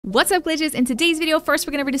What's up, glitches? In today's video, first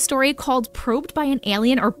we're going to read a story called Probed by an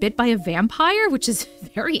Alien or Bit by a Vampire, which is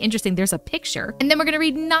very interesting. There's a picture. And then we're going to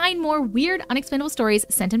read 9 more weird, unexplainable stories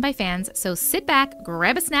sent in by fans. So sit back,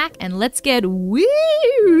 grab a snack, and let's get weird.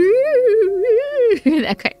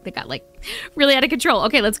 Okay, they got like really out of control.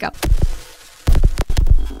 Okay, let's go.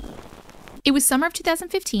 It was summer of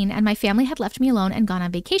 2015 and my family had left me alone and gone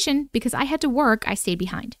on vacation. Because I had to work, I stayed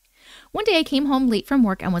behind. One day I came home late from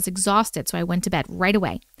work and was exhausted, so I went to bed right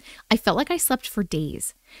away. I felt like I slept for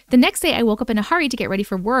days. The next day I woke up in a hurry to get ready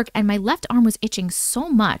for work and my left arm was itching so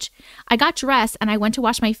much. I got dressed and I went to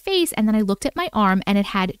wash my face and then I looked at my arm and it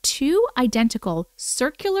had 2 identical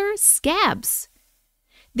circular scabs.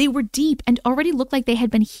 They were deep and already looked like they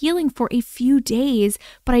had been healing for a few days,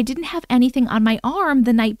 but I didn't have anything on my arm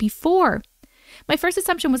the night before. My first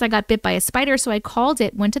assumption was I got bit by a spider, so I called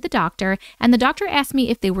it, went to the doctor, and the doctor asked me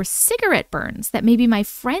if they were cigarette burns that maybe my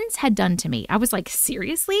friends had done to me. I was like,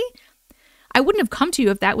 seriously? I wouldn't have come to you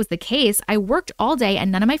if that was the case. I worked all day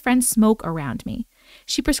and none of my friends smoke around me.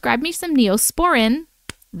 She prescribed me some Neosporin,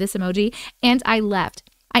 this emoji, and I left.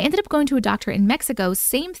 I ended up going to a doctor in Mexico,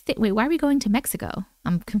 same thing. Wait, why are we going to Mexico?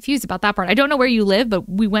 I'm confused about that part. I don't know where you live, but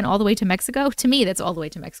we went all the way to Mexico. To me, that's all the way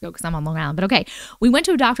to Mexico because I'm on Long Island, but okay. We went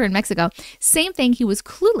to a doctor in Mexico. Same thing, he was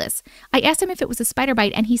clueless. I asked him if it was a spider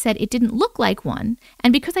bite and he said it didn't look like one.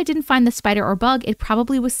 And because I didn't find the spider or bug, it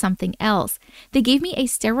probably was something else. They gave me a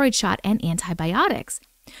steroid shot and antibiotics.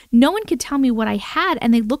 No one could tell me what I had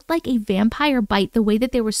and they looked like a vampire bite the way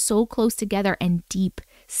that they were so close together and deep.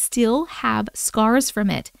 Still have scars from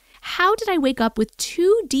it. How did I wake up with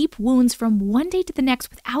 2 deep wounds from one day to the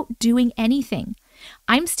next without doing anything?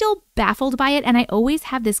 I'm still baffled by it and I always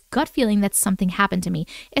have this gut feeling that something happened to me,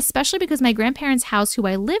 especially because my grandparents' house, who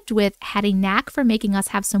I lived with, had a knack for making us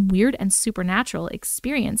have some weird and supernatural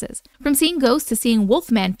experiences. From seeing ghosts to seeing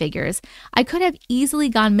wolfman figures, I could have easily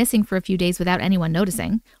gone missing for a few days without anyone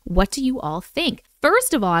noticing. What do you all think?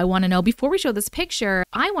 First of all, I want to know, before we show this picture,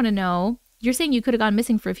 I want to know, you're saying you could have gone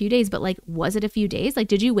missing for a few days, but like, was it a few days? Like,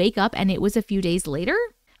 did you wake up and it was a few days later?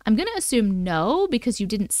 I'm going to assume no, because you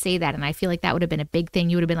didn't say that. And I feel like that would have been a big thing.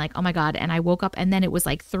 You would have been like, oh my God. And I woke up and then it was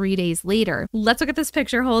like 3 days later. Let's look at this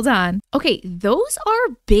picture. Hold on. Okay. Those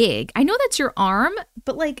are big. I know that's your arm,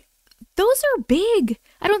 but like, those are big.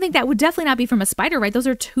 I don't think that would definitely not be from a spider, right? Those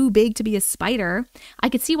are too big to be a spider. I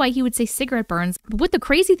could see why he would say cigarette burns. But what the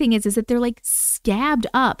crazy thing is that they're like scabbed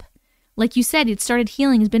up. Like you said, it started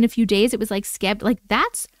healing. It's been a few days. It was like scabbed. Like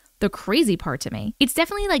that's the crazy part to me. It's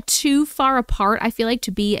definitely like too far apart, I feel like,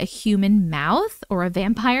 to be a human mouth or a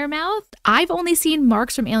vampire mouth. I've only seen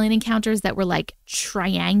marks from alien encounters that were like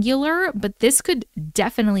triangular, but this could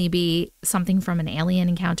definitely be something from an alien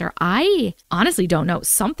encounter. I honestly don't know.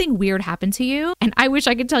 Something weird happened to you and I wish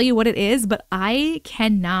I could tell you what it is, but I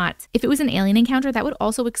cannot. If it was an alien encounter, that would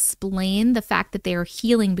also explain the fact that they are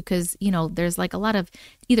healing because, you know, there's like a lot of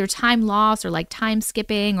either time loss or like time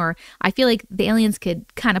skipping, or I feel like the aliens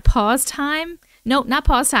could kind of pause time. No, not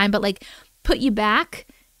pause time, but like put you back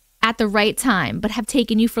at the right time, but have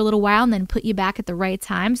taken you for a little while and then put you back at the right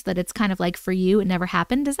time so that it's kind of like for you, it never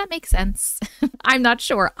happened. Does that make sense? I'm not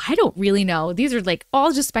sure. I don't really know. These are like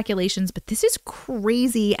all just speculations, but this is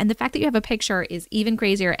crazy. And the fact that you have a picture is even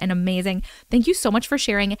crazier and amazing. Thank you so much for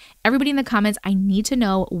sharing. Everybody in the comments, I need to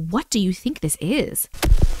know, what do you think this is?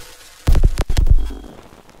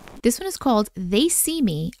 This one is called They See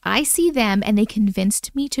Me, I See Them, and They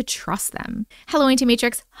Convinced Me to Trust Them. Hello, Auntie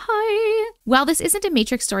Matrix. Hi. While this isn't a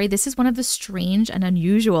Matrix story, this is one of the strange and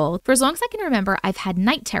unusual. For as long as I can remember, I've had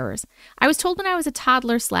night terrors. I was told when I was a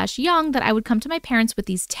toddler/young that I would come to my parents with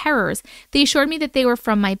these terrors. They assured me that they were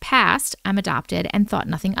from my past, I'm adopted, and thought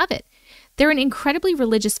nothing of it. They're an incredibly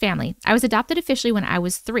religious family. I was adopted officially when I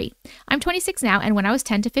was 3. I'm 26 now, and when I was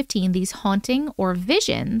 10 to 15, these haunting or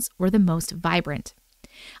visions were the most vibrant.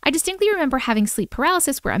 I distinctly remember having sleep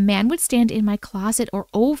paralysis where a man would stand in my closet or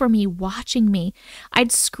over me watching me.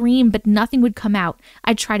 I'd scream, but nothing would come out.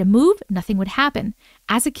 I'd try to move, nothing would happen.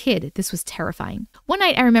 As a kid, this was terrifying. One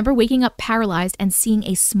night, I remember waking up paralyzed and seeing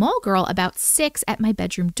a small girl about 6 at my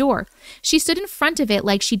bedroom door. She stood in front of it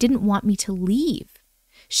like she didn't want me to leave.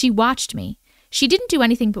 She watched me. She didn't do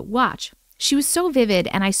anything but watch. She was so vivid,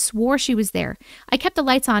 and I swore she was there. I kept the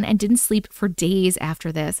lights on and didn't sleep for days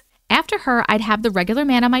after this. After her, I'd have the regular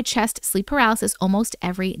man on my chest, sleep paralysis, almost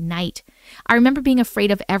every night. I remember being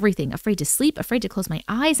afraid of everything, afraid to sleep, afraid to close my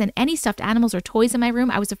eyes, and any stuffed animals or toys in my room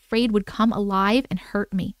I was afraid would come alive and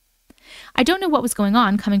hurt me. I don't know what was going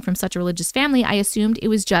on. Coming from such a religious family, I assumed it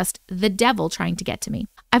was just the devil trying to get to me.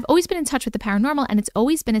 I've always been in touch with the paranormal, and it's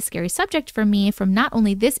always been a scary subject for me from not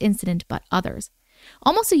only this incident, but others.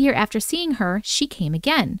 Almost a year after seeing her, she came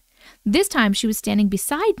again. This time she was standing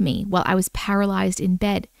beside me while I was paralyzed in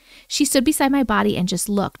bed. She stood beside my body and just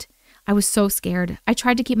looked. I was so scared. I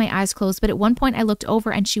tried to keep my eyes closed, but at one point I looked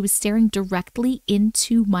over and she was staring directly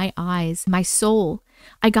into my eyes, my soul.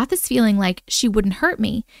 I got this feeling like she wouldn't hurt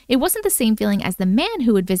me. It wasn't the same feeling as the man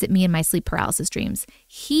who would visit me in my sleep paralysis dreams.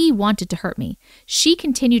 He wanted to hurt me. She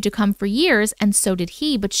continued to come for years, and so did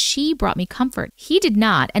he, but she brought me comfort. He did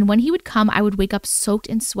not, and when he would come, I would wake up soaked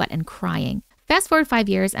in sweat and crying. Fast forward 5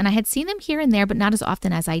 years, and I had seen them here and there, but not as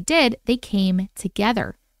often as I did. They came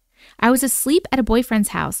together. I was asleep at a boyfriend's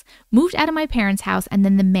house, moved out of my parents' house, and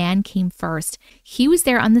then the man came first. He was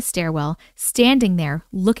there on the stairwell, standing there,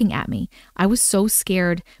 looking at me. I was so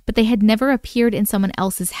scared, but they had never appeared in someone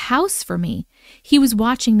else's house for me. He was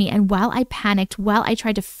watching me, and while I panicked, while I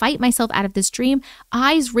tried to fight myself out of this dream,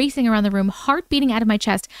 eyes racing around the room, heart beating out of my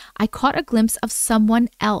chest, I caught a glimpse of someone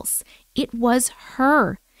else. It was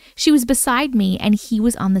her. She was beside me and he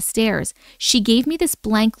was on the stairs. She gave me this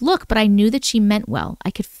blank look, but I knew that she meant well. I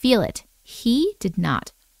could feel it. He did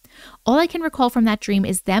not. All I can recall from that dream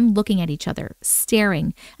is them looking at each other,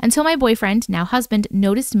 staring, until my boyfriend, now husband,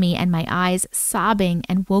 noticed me and my eyes, sobbing,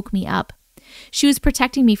 and woke me up. She was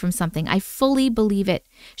protecting me from something. I fully believe it.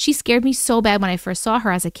 She scared me so bad when I first saw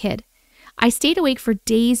her as a kid. I stayed awake for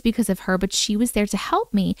days because of her, but she was there to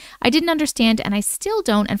help me. I didn't understand, and I still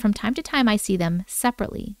don't, and from time to time I see them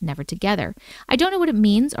separately, never together. I don't know what it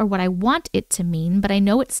means or what I want it to mean, but I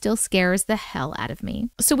know it still scares the hell out of me.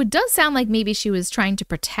 So it does sound like maybe she was trying to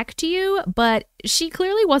protect you, but she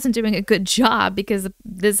clearly wasn't doing a good job because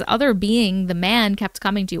this other being, the man, kept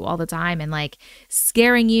coming to you all the time and like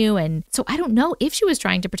scaring you. And so I don't know if she was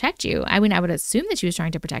trying to protect you. I mean, I would assume that she was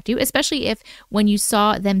trying to protect you, especially if when you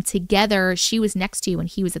saw them together, she was next to you and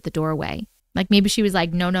he was at the doorway. Like maybe she was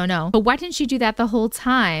like, no, no, no. But why didn't she do that the whole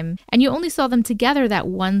time? And you only saw them together that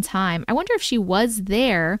one time. I wonder if she was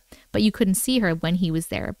there, but you couldn't see her when he was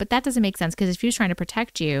there. But that doesn't make sense because if she was trying to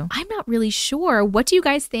protect you, I'm not really sure. What do you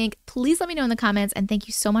guys think? Please let me know in the comments. And thank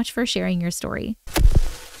you so much for sharing your story.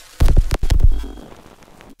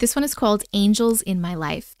 This one is called Angels in My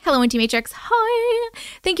Life. Hello, Auntie Matrix. Hi.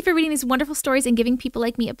 Thank you for reading these wonderful stories and giving people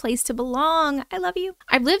like me a place to belong. I love you.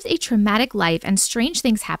 I've lived a traumatic life and strange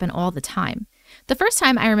things happen all the time. The first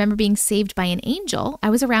time I remember being saved by an angel, I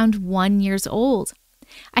was around 1 year old.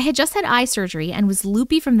 I had just had eye surgery and was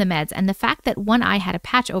loopy from the meds and the fact that one eye had a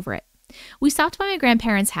patch over it. We stopped by my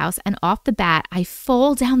grandparents' house and off the bat, I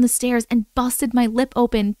fall down the stairs and busted my lip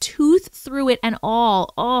open, tooth through it and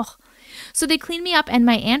all. Oh. So they cleaned me up and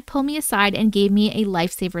my aunt pulled me aside and gave me a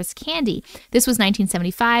Lifesavers candy. This was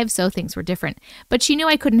 1975, so things were different. But she knew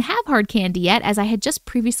I couldn't have hard candy yet as I had just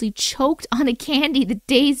previously choked on a candy the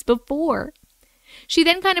days before. She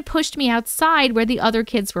then kind of pushed me outside where the other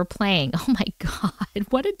kids were playing. Oh my God,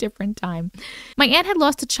 what a different time. My aunt had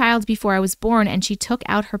lost a child before I was born and she took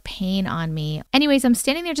out her pain on me. Anyways, I'm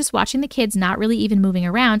standing there just watching the kids, not really even moving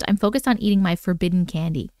around. I'm focused on eating my forbidden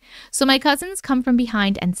candy. So my cousins come from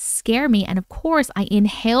behind and scare me, and of course I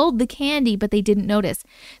inhaled the candy, but they didn't notice.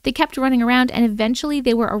 They kept running around and eventually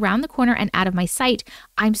they were around the corner and out of my sight.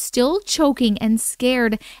 I'm still choking and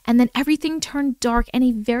scared, and then everything turned dark and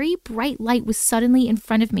a very bright light was suddenly in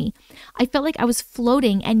front of me. I felt like I was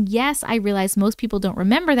floating, and yes, I realize most people don't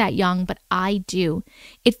remember that young, but I do.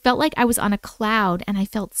 It felt like I was on a cloud and I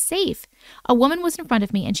felt safe. A woman was in front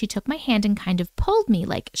of me and she took my hand and kind of pulled me,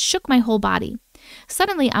 like shook my whole body.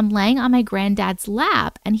 Suddenly, I'm laying on my granddad's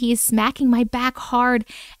lap and he is smacking my back hard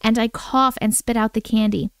and I cough and spit out the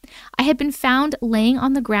candy. I had been found laying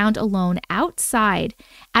on the ground alone outside,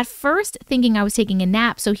 at first thinking I was taking a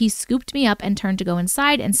nap, so he scooped me up and turned to go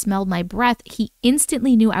inside and smelled my breath. He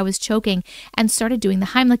instantly knew I was choking and started doing the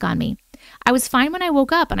Heimlich on me. I was fine when I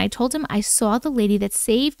woke up and I told him I saw the lady that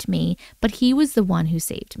saved me, but he was the one who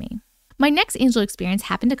saved me. My next angel experience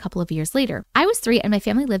happened a couple of years later. I was 3 and my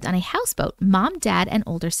family lived on a houseboat, mom, dad, and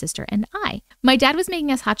older sister and I. My dad was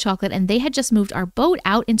making us hot chocolate and they had just moved our boat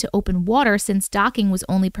out into open water since docking was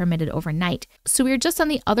only permitted overnight. So we were just on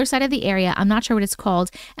the other side of the area, I'm not sure what it's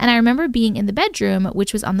called, and I remember being in the bedroom,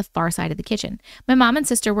 which was on the far side of the kitchen. My mom and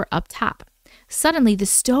sister were up top. Suddenly, the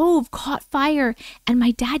stove caught fire, and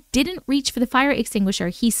my dad didn't reach for the fire extinguisher.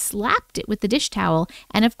 He slapped it with the dish towel,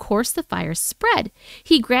 and of course, the fire spread.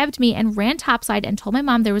 He grabbed me and ran topside and told my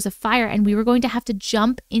mom there was a fire and we were going to have to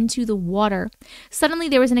jump into the water. Suddenly,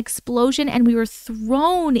 there was an explosion, and we were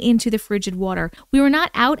thrown into the frigid water. We were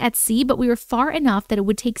not out at sea, but we were far enough that it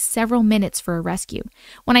would take several minutes for a rescue.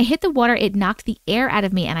 When I hit the water, it knocked the air out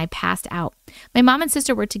of me, and I passed out. My mom and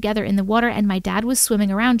sister were together in the water, and my dad was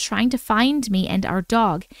swimming around trying to find me and our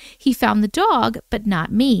dog. He found the dog, but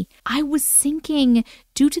not me. I was sinking.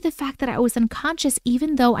 due to the fact that I was unconscious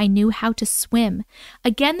even though I knew how to swim.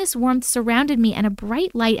 Again, this warmth surrounded me and a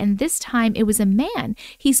bright light, and this time it was a man.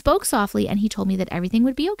 He spoke softly and he told me that everything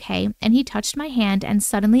would be okay, and he touched my hand, and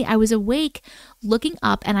suddenly I was awake, looking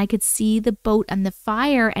up, and I could see the boat and the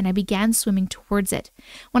fire, and I began swimming towards it.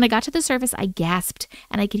 When I got to the surface, I gasped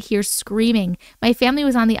and I could hear screaming. My family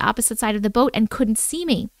was on the opposite side of the boat and couldn't see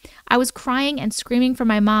me. I was crying and screaming for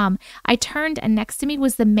my mom. I turned and next to me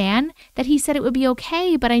was the man that he said it would be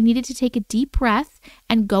okay, but I needed to take a deep breath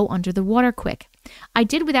and go under the water quick. I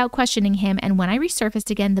did without questioning him, and when I resurfaced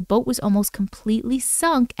again, the boat was almost completely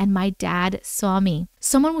sunk and my dad saw me.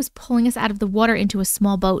 Someone was pulling us out of the water into a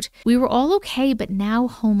small boat. We were all okay, but now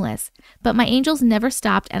homeless. But my angels never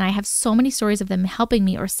stopped, and I have so many stories of them helping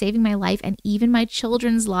me or saving my life and even my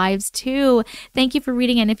children's lives too. Thank you for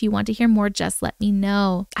reading, and if you want to hear more, just let me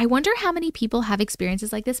know. I wonder how many people have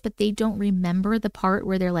experiences like this, but they don't remember the part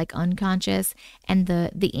where they're like unconscious and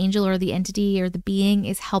the angel or the entity or the being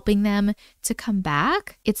is helping them to come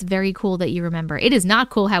back. It's very cool that you remember. It is not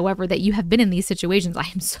cool, however, that you have been in these situations. I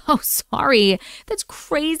am so sorry. That's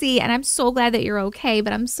crazy. And I'm so glad that you're okay,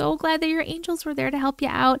 but I'm so glad that your angels were there to help you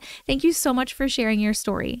out. Thank you so much for sharing your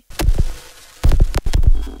story.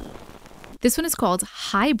 This one is called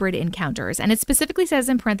Hybrid Encounters, and it specifically says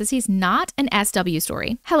in parentheses, not an SW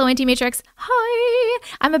story. Hello, Auntie Matrix. Hi!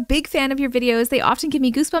 I'm a big fan of your videos. They often give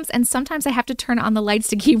me goosebumps, and sometimes I have to turn on the lights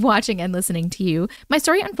to keep watching and listening to you. My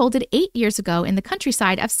story unfolded 8 years ago in the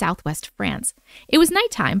countryside of southwest France. It was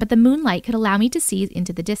nighttime, but the moonlight could allow me to see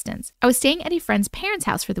into the distance. I was staying at a friend's parents'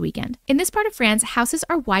 house for the weekend. In this part of France, houses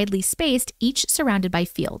are widely spaced, each surrounded by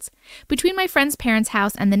fields. Between my friend's parents'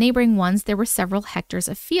 house and the neighboring ones, there were several hectares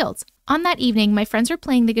of fields. On that evening, my friends were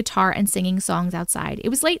playing the guitar and singing songs outside. It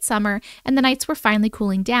was late summer, and the nights were finally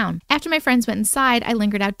cooling down. After my friends went inside, I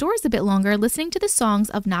lingered outdoors a bit longer, listening to the songs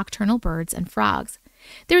of nocturnal birds and frogs.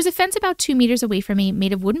 There was a fence about 2 meters away from me,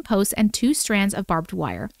 made of wooden posts and 2 strands of barbed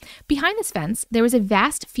wire. Behind this fence, there was a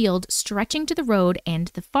vast field stretching to the road and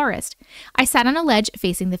the forest. I sat on a ledge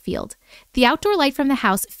facing the field. The outdoor light from the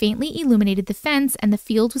house faintly illuminated the fence, and the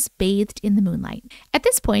field was bathed in the moonlight. At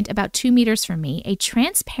this point, about 2 meters from me, a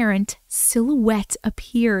transparent silhouette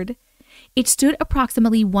appeared. It stood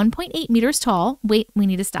approximately 1.8 meters tall. Wait, we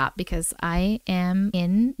need to stop because I am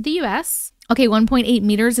in the US. Okay, 1.8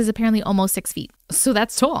 meters is apparently almost 6 feet, so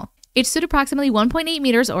that's tall. It stood approximately 1.8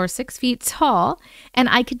 meters or 6 feet tall, and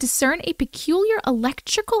I could discern a peculiar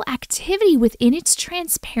electrical activity within its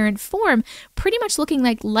transparent form, pretty much looking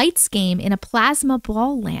like lights game in a plasma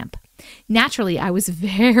ball lamp. Naturally, I was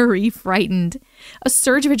very frightened. A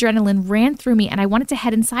surge of adrenaline ran through me, and I wanted to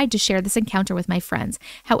head inside to share this encounter with my friends.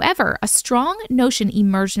 However, a strong notion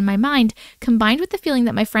emerged in my mind, combined with the feeling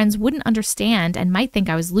that my friends wouldn't understand and might think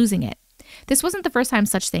I was losing it. This wasn't the first time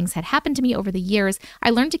such things had happened to me over the years.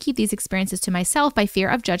 I learned to keep these experiences to myself by fear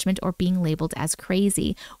of judgment or being labeled as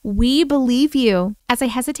crazy. We believe you. As I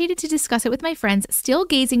hesitated to discuss it with my friends, still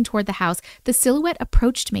gazing toward the house, the silhouette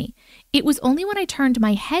approached me. It was only when I turned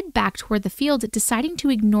my head back toward the field, deciding to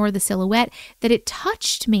ignore the silhouette, that it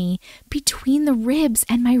touched me between the ribs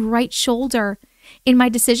and my right shoulder. In my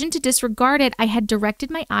decision to disregard it, I had directed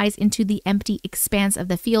my eyes into the empty expanse of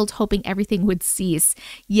the field, hoping everything would cease.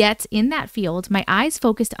 Yet, in that field, my eyes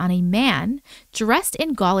focused on a man dressed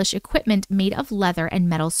in Gaulish equipment made of leather and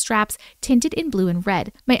metal straps tinted in blue and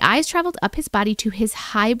red. My eyes traveled up his body to his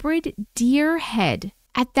hybrid deer head.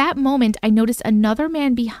 At that moment, I noticed another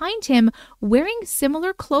man behind him wearing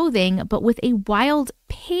similar clothing, but with a wild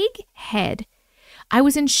pig head. I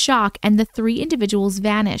was in shock, and the 3 individuals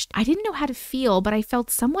vanished. I didn't know how to feel, but I felt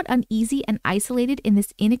somewhat uneasy and isolated in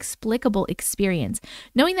this inexplicable experience.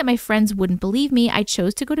 Knowing that my friends wouldn't believe me, I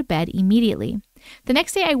chose to go to bed immediately. The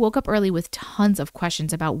next day, I woke up early with tons of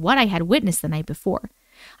questions about what I had witnessed the night before.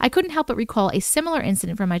 I couldn't help but recall a similar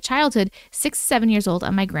incident from my childhood, 6 to 7 years old,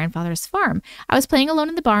 on my grandfather's farm. I was playing alone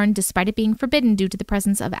in the barn, despite it being forbidden due to the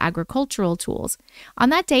presence of agricultural tools.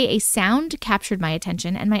 On that day, a sound captured my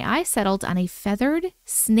attention, and my eye settled on a feathered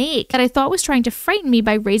snake that I thought was trying to frighten me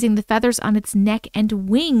by raising the feathers on its neck and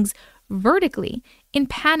wings vertically. In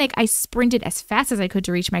panic, I sprinted as fast as I could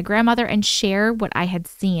to reach my grandmother and share what I had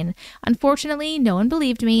seen. Unfortunately, no one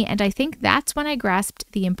believed me, and I think that's when I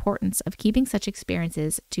grasped the importance of keeping such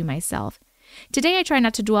experiences to myself. Today, I try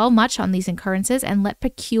not to dwell much on these occurrences and let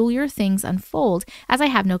peculiar things unfold, as I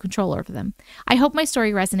have no control over them. I hope my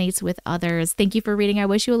story resonates with others. Thank you for reading. I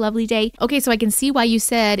wish you a lovely day. Okay, so I can see why you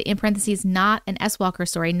said, in parentheses, not an S-Walker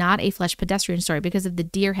story, not a flesh pedestrian story, because of the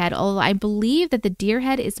deer head, although I believe that the deer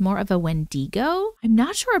head is more of a Wendigo. I'm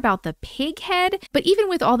not sure about the pig head, but even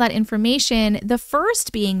with all that information, the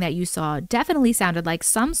first being that you saw definitely sounded like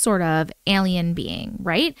some sort of alien being,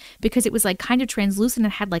 right? Because it was like kind of translucent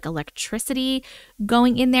and had like electricity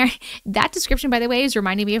going in there. That description, by the way, is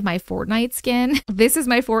reminding me of my Fortnite skin. This is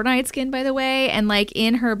my Fortnite skin, by the way. And like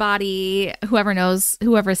in her body, whoever's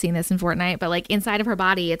seen this in Fortnite, but like inside of her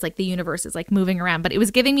body, it's like the universe is like moving around. But it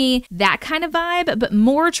was giving me that kind of vibe, but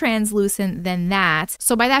more translucent than that.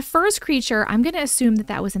 So by that first creature, I'm going to assume that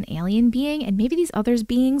that was an alien being, and maybe these other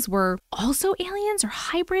beings were also aliens or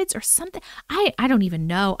hybrids or something. I don't even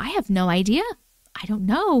know. I have no idea. I don't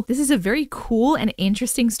know. This is a very cool and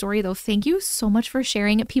interesting story, though. Thank you so much for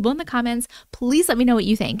sharing. People in the comments, please let me know what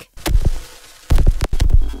you think.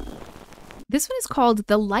 This one is called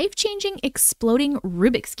The Life-Changing Exploding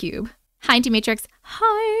Rubik's Cube. Hi, Auntie Matrix.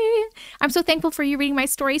 Hi. I'm so thankful for you reading my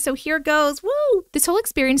story, so here goes. Woo! This whole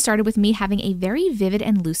experience started with me having a very vivid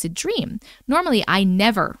and lucid dream. Normally, I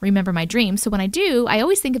never remember my dreams, so when I do, I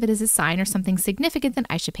always think of it as a sign or something significant that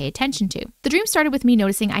I should pay attention to. The dream started with me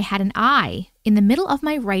noticing I had an eye in the middle of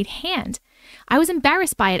my right hand. I was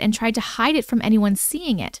embarrassed by it and tried to hide it from anyone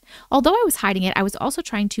seeing it. Although I was hiding it, I was also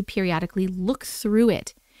trying to periodically look through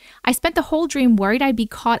it. I spent the whole dream worried I'd be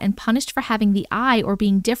caught and punished for having the eye or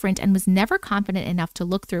being different, and was never confident enough to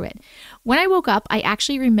look through it. When I woke up, I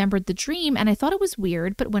actually remembered the dream and I thought it was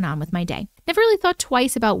weird, but went on with my day. Never really thought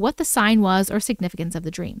twice about what the sign was or significance of the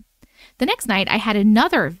dream. The next night, I had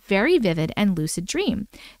another very vivid and lucid dream.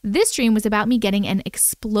 This dream was about me getting an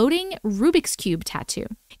exploding Rubik's Cube tattoo.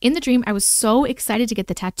 In the dream, I was so excited to get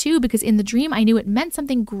the tattoo because in the dream, I knew it meant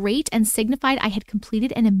something great and signified I had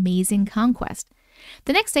completed an amazing conquest.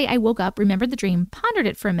 The next day, I woke up, remembered the dream, pondered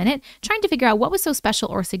it for a minute, trying to figure out what was so special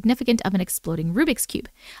or significant of an exploding Rubik's Cube.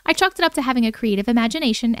 I chalked it up to having a creative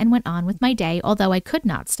imagination and went on with my day, although I could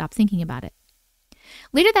not stop thinking about it.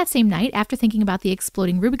 Later that same night, after thinking about the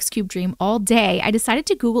exploding Rubik's Cube dream all day, I decided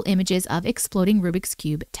to Google images of exploding Rubik's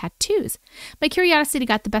Cube tattoos. My curiosity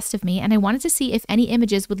got the best of me, and I wanted to see if any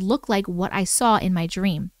images would look like what I saw in my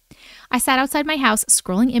dream. I sat outside my house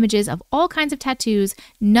scrolling images of all kinds of tattoos,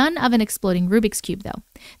 none of an exploding Rubik's Cube though.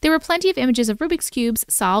 There were plenty of images of Rubik's Cubes,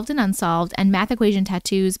 solved and unsolved, and math equation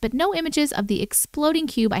tattoos, but no images of the exploding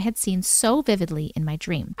cube I had seen so vividly in my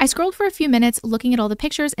dream. I scrolled for a few minutes looking at all the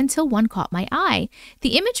pictures until one caught my eye.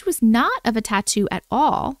 The image was not of a tattoo at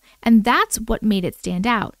all, and that's what made it stand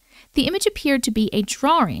out. The image appeared to be a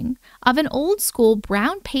drawing of an old school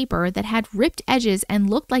brown paper that had ripped edges and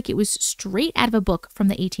looked like it was straight out of a book from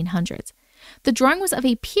the 1800s. The drawing was of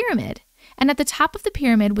a pyramid, and at the top of the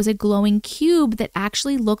pyramid was a glowing cube that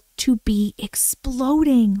actually looked to be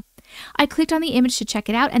exploding. I clicked on the image to check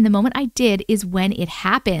it out, and the moment I did is when it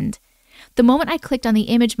happened. The moment I clicked on the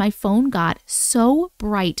image, my phone got so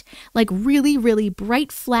bright, like really, really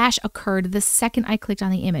bright flash occurred the second I clicked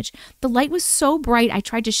on the image. The light was so bright, I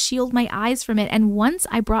tried to shield my eyes from it, and once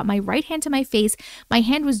I brought my right hand to my face, my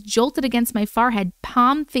hand was jolted against my forehead,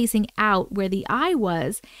 palm facing out where the eye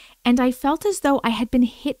was, and I felt as though I had been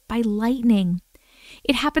hit by lightning.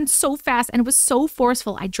 It happened so fast and it was so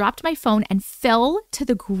forceful, I dropped my phone and fell to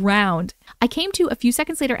the ground. I came to a few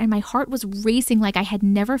seconds later and my heart was racing like I had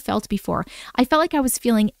never felt before. I felt like I was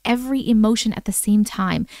feeling every emotion at the same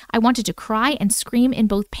time. I wanted to cry and scream in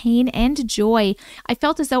both pain and joy. I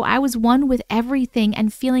felt as though I was one with everything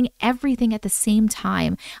and feeling everything at the same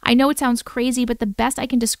time. I know it sounds crazy, but the best I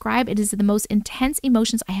can describe it is the most intense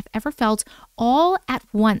emotions I have ever felt all at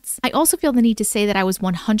once. I also feel the need to say that I was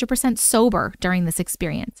 100% sober during this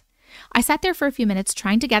experience. I sat there for a few minutes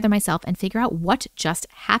trying to gather myself and figure out what just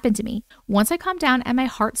happened to me. Once I calmed down and my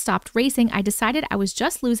heart stopped racing, I decided I was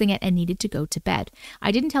just losing it and needed to go to bed.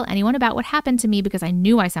 I didn't tell anyone about what happened to me because I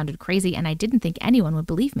knew I sounded crazy and I didn't think anyone would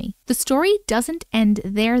believe me. The story doesn't end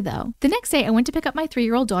there though. The next day I went to pick up my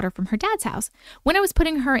 3-year-old daughter from her dad's house. When I was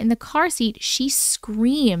putting her in the car seat, she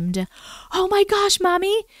screamed, "Oh my gosh,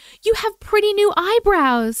 Mommy, you have pretty new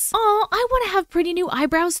eyebrows." "Oh, I want to have pretty new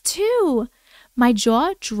eyebrows too." My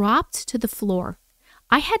jaw dropped to the floor.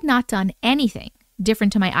 I had not done anything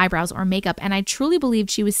different to my eyebrows or makeup, and I truly believed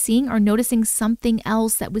she was seeing or noticing something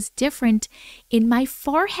else that was different in my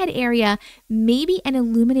forehead area, maybe an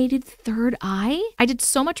illuminated third eye. I did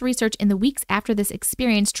so much research in the weeks after this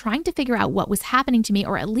experience trying to figure out what was happening to me,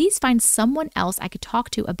 or at least find someone else I could talk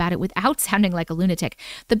to about it without sounding like a lunatic.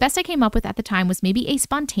 The best I came up with at the time was maybe a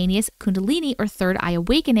spontaneous kundalini or third eye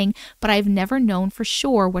awakening, but I've never known for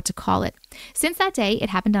sure what to call it. Since that day, it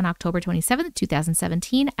happened on October 27th,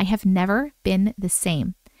 2017, I have never been the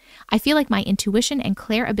same. I feel like my intuition and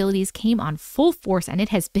clair abilities came on full force, and it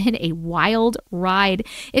has been a wild ride.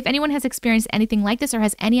 If anyone has experienced anything like this or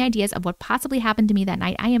has any ideas of what possibly happened to me that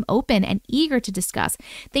night, I am open and eager to discuss.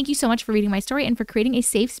 Thank you so much for reading my story and for creating a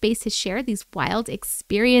safe space to share these wild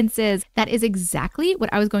experiences. That is exactly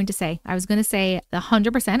what I was going to say. I was going to say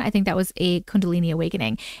 100%. I think that was a Kundalini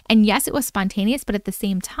awakening. And yes, it was spontaneous, but at the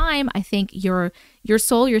same time, I think your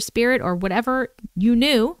soul, your spirit, or whatever, you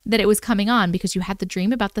knew that it was coming on because you had the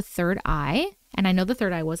dream about the third eye. And I know the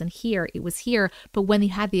third eye wasn't here, it was here. But when you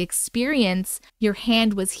had the experience, your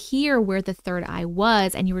hand was here where the third eye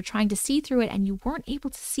was, and you were trying to see through it and you weren't able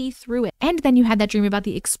to see through it. And then you had that dream about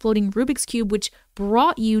the exploding Rubik's Cube, which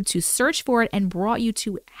brought you to search for it and brought you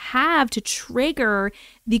to have to trigger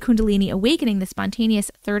the Kundalini awakening, the spontaneous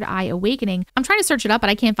third eye awakening. I'm trying to search it up, but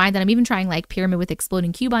I can't find that. I'm even trying like pyramid with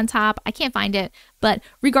exploding cube on top. I can't find it. But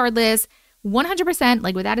regardless, 100%,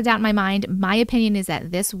 like without a doubt in my mind, my opinion is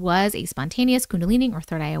that this was a spontaneous Kundalini or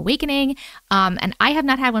third eye awakening. And I have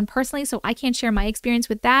not had one personally, so I can't share my experience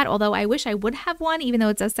with that. Although I wish I would have one, even though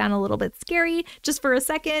it does sound a little bit scary just for a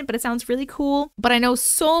second, but it sounds really cool. But I know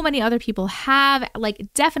so many other people have, like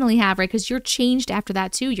definitely have, right? Because you're changed after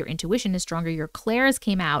that too. Your intuition is stronger. Your clairs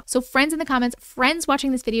came out. So friends in the comments, friends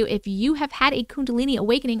watching this video, if you have had a Kundalini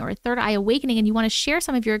awakening or a third eye awakening and you want to share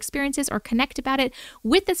some of your experiences or connect about it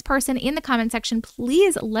with this person in the comment section,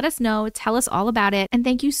 please let us know. Tell us all about it. And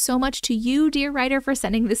thank you so much to you, dear writer, for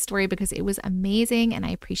sending this story because it was amazing and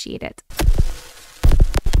I appreciate it.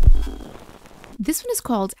 This one is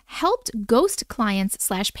called Helped Ghost Clients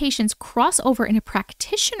 / Patients Cross Over in a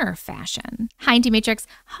Practitioner Fashion. Hi, Auntie Matrix.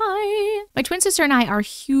 Hi. My twin sister and I are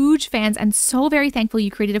huge fans and so very thankful you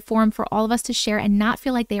created a forum for all of us to share and not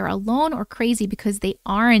feel like they are alone or crazy because they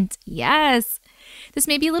aren't. Yes. This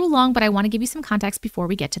may be a little long, but I want to give you some context before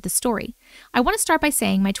we get to the story. I want to start by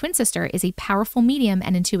saying my twin sister is a powerful medium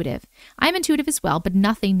and intuitive. I'm intuitive as well, but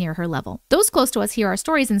nothing near her level. Those close to us hear our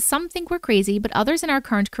stories and some think we're crazy, but others in our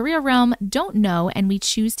current career realm don't know and we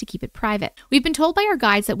choose to keep it private. We've been told by our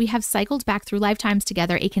guides that we have cycled back through lifetimes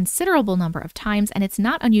together a considerable number of times, and it's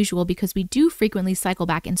not unusual because we do frequently cycle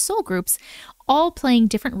back in soul groups, all playing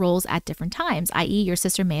different roles at different times, i.e. your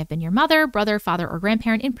sister may have been your mother, brother, father, or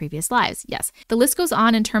grandparent in previous lives. Yes. The list goes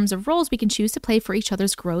on in terms of roles we can choose to play for each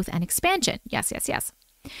other's growth and expansion. Yes, yes, yes.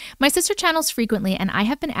 My sister channels frequently, and I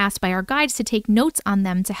have been asked by our guides to take notes on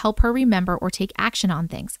them to help her remember or take action on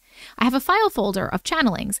things. I have a file folder of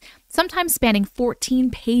channelings, sometimes spanning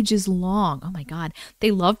 14 pages long. Oh my God.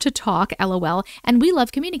 They love to talk, LOL, and we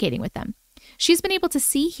love communicating with them. She's been able to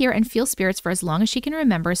see, hear, and feel spirits for as long as she can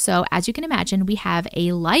remember, so as you can imagine, we have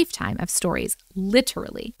a lifetime of stories,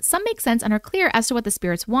 literally. Some make sense and are clear as to what the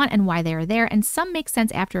spirits want and why they are there, and some make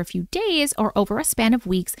sense after a few days or over a span of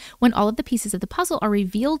weeks when all of the pieces of the puzzle are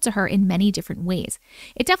revealed to her in many different ways.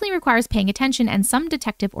 It definitely requires paying attention and some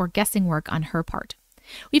detective or guessing work on her part.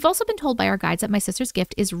 We've also been told by our guides that my sister's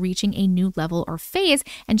gift is reaching a new level or phase,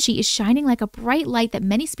 and she is shining like a bright light that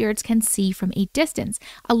many spirits can see from a distance,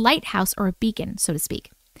 a lighthouse or a beacon, so to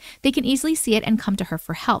speak. They can easily see it and come to her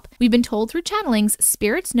for help. We've been told through channelings,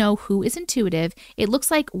 spirits know who is intuitive. It looks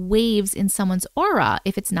like waves in someone's aura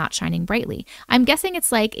if it's not shining brightly. I'm guessing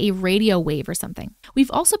it's like a radio wave or something. We've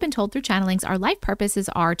also been told through channelings our life purposes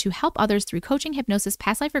are to help others through coaching, hypnosis,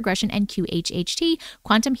 past life regression, and QHHT,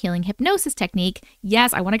 quantum healing hypnosis technique.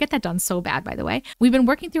 Yes, I want to get that done so bad, by the way. We've been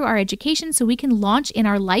working through our education so we can launch in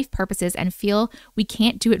our life purposes and feel we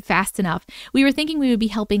can't do it fast enough. We were thinking we would be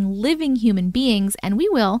helping living human beings, and we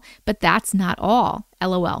will, but that's not all.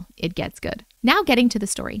 LOL, it gets good. Now getting to the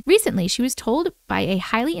story. Recently, she was told by a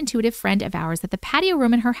highly intuitive friend of ours that the patio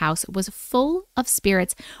room in her house was full of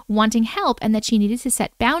spirits wanting help and that she needed to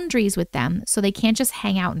set boundaries with them so they can't just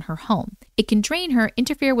hang out in her home. It can drain her,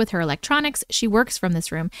 interfere with her electronics, she works from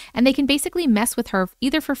this room, and they can basically mess with her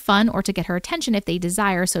either for fun or to get her attention if they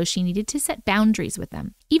desire, so she needed to set boundaries with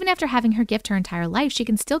them. Even after having her gift her entire life, she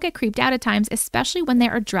can still get creeped out at times, especially when they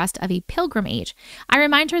are dressed of a pilgrim age. I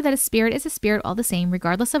remind her that a spirit is a spirit all the same,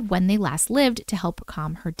 regardless of when they last lived, to help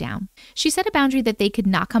calm her down. She set a boundary that they could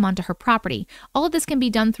not come onto her property. All of this can be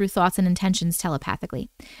done through thoughts and intentions telepathically.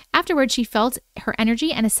 Afterwards, she felt her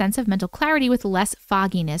energy and a sense of mental clarity with less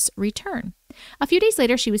fogginess return. A few days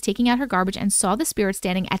later, she was taking out her garbage and saw the spirit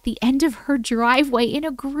standing at the end of her driveway in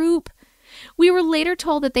a group. We were later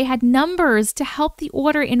told that they had numbers to help the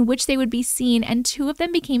order in which they would be seen, and 2 of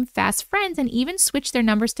them became fast friends and even switched their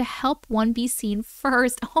numbers to help one be seen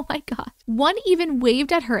first. Oh my God. One even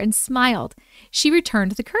waved at her and smiled. She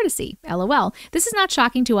returned the courtesy. LOL. This is not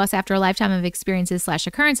shocking to us after a lifetime of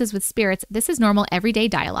experiences/occurrences with spirits. This is normal everyday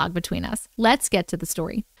dialogue between us. Let's get to the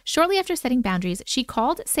story. Shortly after setting boundaries, she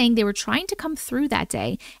called saying they were trying to come through that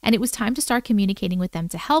day and it was time to start communicating with them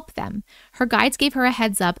to help them. Her guides gave her a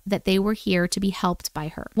heads up that they were here to be helped by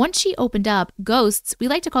her. Once she opened up, ghosts, we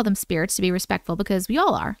like to call them spirits to be respectful because we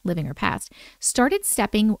all are, living or past, started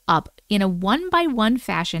stepping up in a one-by-one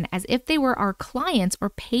fashion as if they were our clients or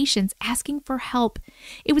patients asking for help.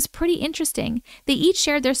 It was pretty interesting. They each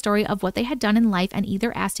shared their story of what they had done in life and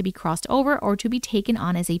either asked to be crossed over or to be taken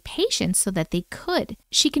on as a patient so that they could.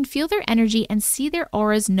 She can feel their energy and see their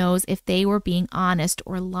auras, knows if they were being honest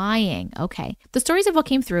or lying. Okay. The stories of what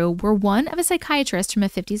came through were one of a psychiatrist from the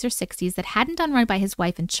 50s or 60s that hadn't done right by his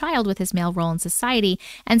wife and child with his male role in society,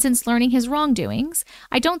 and since learning his wrongdoings,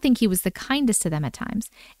 I don't think he was the kindest to them at times.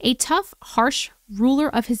 A tough, harsh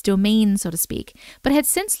ruler of his domain, so to speak, but had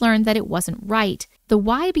since learned that it wasn't right, the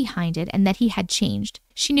why behind it, and that he had changed.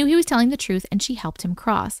 She knew he was telling the truth and she helped him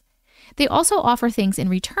cross. They also offer things in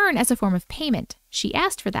return as a form of payment. She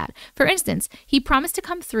asked for that. For instance, he promised to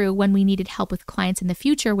come through when we needed help with clients in the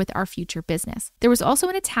future with our future business. There was also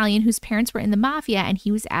an Italian whose parents were in the mafia and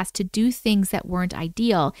he was asked to do things that weren't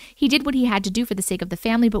ideal. He did what he had to do for the sake of the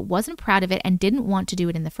family but wasn't proud of it and didn't want to do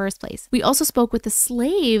it in the first place. We also spoke with a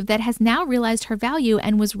slave that has now realized her value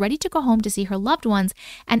and was ready to go home to see her loved ones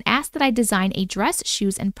and asked that I design a dress,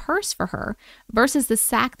 shoes, and purse for her versus the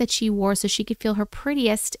sack that she wore so she could feel her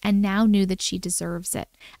prettiest and now knew that she deserves it.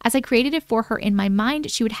 As I created it for her in my mind,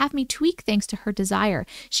 she would have me tweak things to her desire.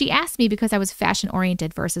 She asked me because I was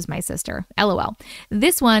fashion-oriented versus my sister. LOL.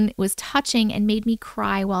 This one was touching and made me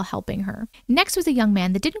cry while helping her. Next was a young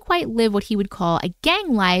man that didn't quite live what he would call a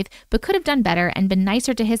gang life, but could have done better and been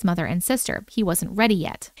nicer to his mother and sister. He wasn't ready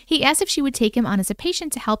yet. He asked if she would take him on as a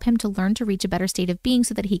patient to help him to learn to reach a better state of being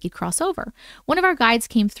so that he could cross over. One of our guides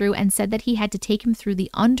came through and said that he had to take him through the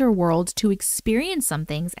underworld to experience some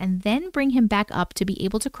things and then bring him back up to be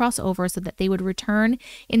able to cross over so that they would return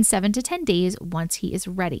in 7 to 10 days once he is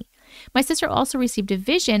ready. My sister also received a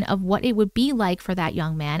vision of what it would be like for that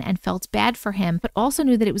young man and felt bad for him, but also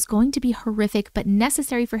knew that it was going to be horrific but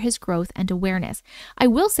necessary for his growth and awareness. I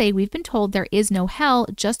will say we've been told there is no hell,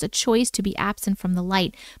 just a choice to be absent from the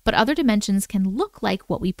light, but other dimensions can look like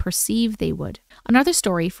what we perceive they would. Another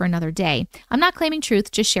story for another day. I'm not claiming truth,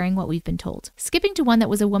 just sharing what we've been told. Skipping to one that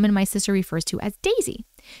was a woman my sister refers to as Daisy.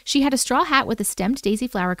 She had a straw hat with a stemmed daisy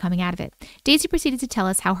flower coming out of it. Daisy proceeded to tell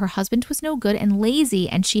us how her husband was no good and lazy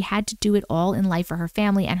and she had to do it all in life for her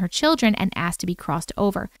family and her children and asked to be crossed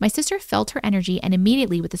over. My sister felt her energy and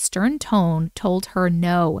immediately with a stern tone told her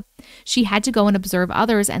no. She had to go and observe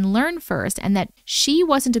others and learn first, and that she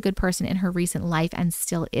wasn't a good person in her recent life and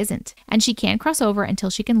still isn't. And she can't cross over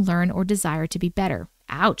until she can learn or desire to be better.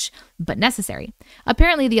 Ouch, but necessary.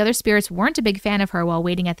 Apparently, the other spirits weren't a big fan of her while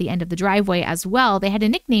waiting at the end of the driveway as well. They had a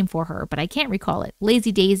nickname for her, but I can't recall it.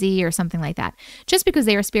 Lazy Daisy or something like that. Just because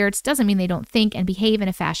they are spirits doesn't mean they don't think and behave in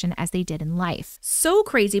a fashion as they did in life. So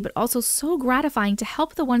crazy, but also so gratifying to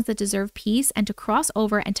help the ones that deserve peace and to cross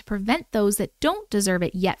over and to prevent those that don't deserve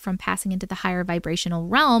it yet from passing into the higher vibrational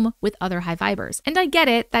realm with other high vibers. And I get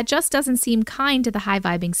it, that just doesn't seem kind to the high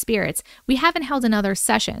vibing spirits. We haven't held another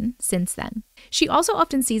session since then. She also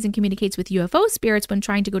often sees and communicates with UFO spirits when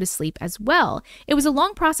trying to go to sleep as well. It was a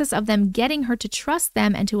long process of them getting her to trust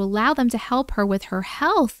them and to allow them to help her with her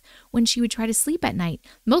health when she would try to sleep at night.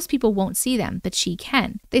 Most people won't see them, but she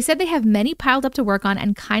can. They said they have many piled up to work on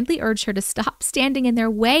and kindly urged her to stop standing in their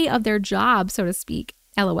way of their job, so to speak.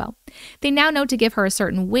 LOL. They now know to give her a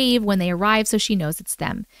certain wave when they arrive so she knows it's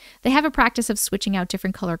them. They have a practice of switching out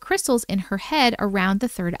different color crystals in her head around the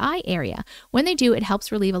third eye area. When they do, it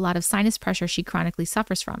helps relieve a lot of sinus pressure she chronically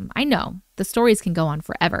suffers from. I know. The stories can go on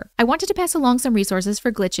forever. I wanted to pass along some resources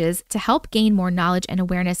for glitches to help gain more knowledge and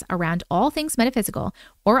awareness around all things metaphysical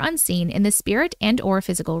or unseen in the spirit and or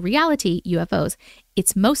physical reality, UFOs.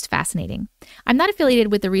 It's most fascinating. I'm not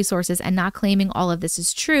affiliated with the resources and not claiming all of this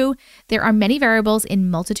is true. There are many variables in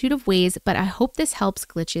multitude of ways, but I hope this helps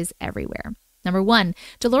glitches everywhere. Number 1,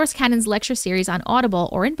 Dolores Cannon's lecture series on Audible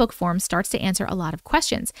or in book form starts to answer a lot of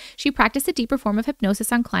questions. She practiced a deeper form of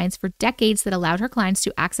hypnosis on clients for decades that allowed her clients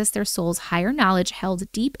to access their soul's higher knowledge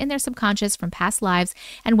held deep in their subconscious from past lives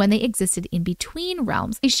and when they existed in between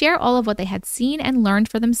realms. They share all of what they had seen and learned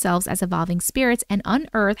for themselves as evolving spirits and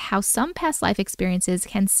unearth how some past life experiences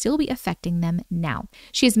can still be affecting them now.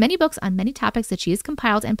 She has many books on many topics that she has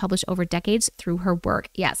compiled and published over decades through her work.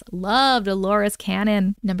 Yes, love Dolores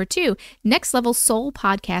Cannon. Number 2, Next Level Soul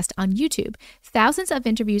podcast on YouTube. Thousands of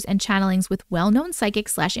interviews and channelings with well-known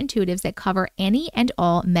psychics/intuitives that cover any and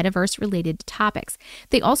all metaverse-related topics.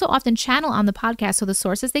 They also often channel on the podcast so the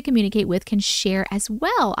sources they communicate with can share as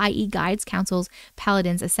well, i.e. guides, councils,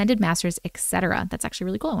 paladins, ascended masters, etc. That's actually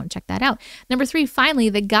really cool. I want to check that out. Number 3, finally,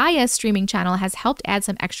 the Gaia streaming channel has helped add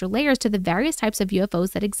some extra layers to the various types of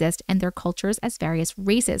UFOs that exist and their cultures as various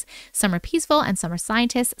races. Some are peaceful and some are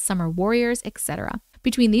scientists, some are warriors, etc.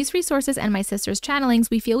 Between these resources and my sister's channelings,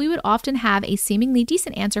 we feel we would often have a seemingly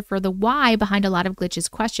decent answer for the why behind a lot of Glitch's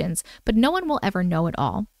questions, but no one will ever know it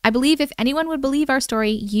all. I believe if anyone would believe our story,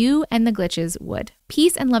 you and the Glitches would.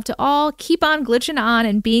 Peace and love to all. Keep on glitching on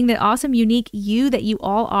and being the awesome, unique you that you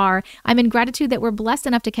all are. I'm in gratitude that we're blessed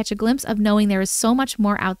enough to catch a glimpse of knowing there is so much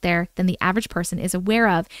more out there than the average person is aware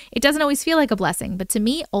of. It doesn't always feel like a blessing, but to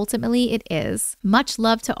me, ultimately it is. Much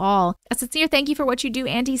love to all. A sincere thank you for what you do,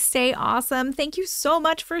 Auntie. Stay awesome. Thank you so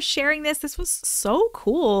much for sharing this. This was so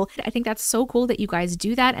cool. I think that's so cool that you guys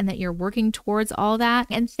do that and that you're working towards all that.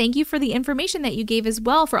 And thank you for the information that you gave as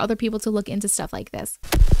well for other people to look into stuff like this.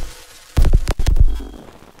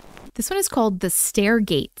 This one is called the Stair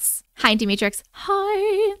Gates. Hi, Auntie Matrix.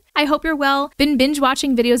 Hi. I hope you're well. Been binge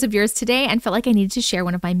watching videos of yours today and felt like I needed to share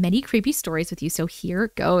one of my many creepy stories with you, so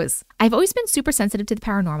here goes. I've always been super sensitive to the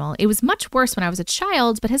paranormal. It was much worse when I was a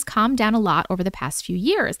child, but has calmed down a lot over the past few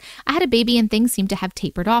years. I had a baby and things seem to have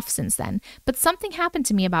tapered off since then, but something happened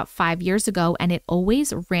to me about 5 years ago and it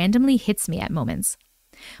always randomly hits me at moments.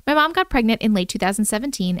 My mom got pregnant in late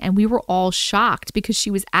 2017 and we were all shocked because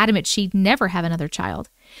she was adamant she'd never have another child.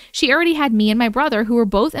 She already had me and my brother who were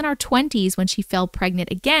both in our 20s when she fell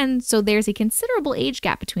pregnant again, so there's a considerable age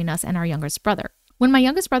gap between us and our youngest brother. When my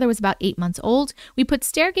youngest brother was about 8 months old, we put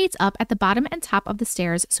stair gates up at the bottom and top of the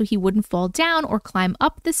stairs so he wouldn't fall down or climb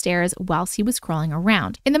up the stairs whilst he was crawling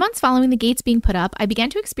around. In the months following the gates being put up, I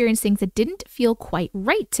began to experience things that didn't feel quite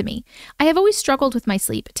right to me. I have always struggled with my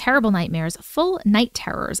sleep, terrible nightmares, full night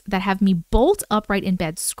terrors that have me bolt upright in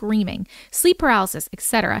bed screaming, sleep paralysis,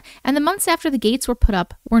 etc. And the months after the gates were put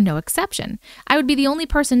up were no exception. I would be the only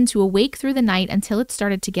person to awake through the night until it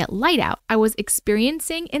started to get light out. I was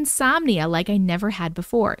experiencing insomnia like I never had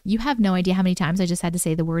before. You have no idea how many times I just had to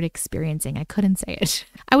say the word experiencing. I couldn't say it.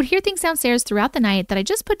 I would hear things downstairs throughout the night that I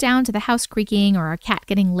just put down to the house creaking or our cat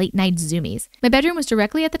getting late night zoomies. My bedroom was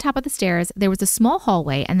directly at the top of the stairs. There was a small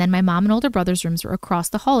hallway and then my mom and older brother's rooms were across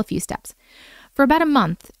the hall a few steps. For about a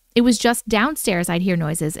month, it was just downstairs I'd hear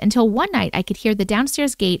noises until one night I could hear the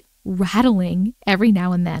downstairs gate rattling every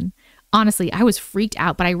now and then. Honestly, I was freaked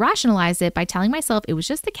out, but I rationalized it by telling myself it was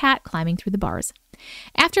just the cat climbing through the bars.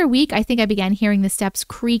 After a week, I think I began hearing the steps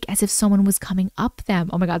creak as if someone was coming up them.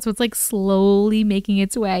 Oh my God, so it's like slowly making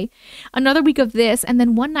its way. Another week of this, and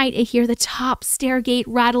then one night I hear the top stair gate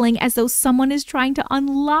rattling as though someone is trying to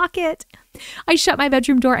unlock it. I shut my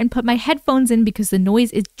bedroom door and put my headphones in because the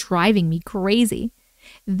noise is driving me crazy.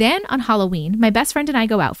 Then on Halloween, my best friend and I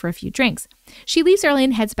go out for a few drinks. She leaves early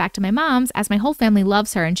and heads back to my mom's as my whole family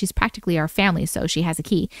loves her and she's practically our family, so she has a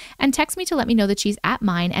key, and texts me to let me know that she's at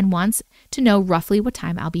mine and wants to know roughly what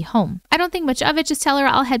time I'll be home. I don't think much of it, just tell her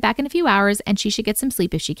I'll head back in a few hours and she should get some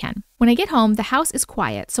sleep if she can. When I get home, the house is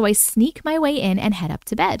quiet, so I sneak my way in and head up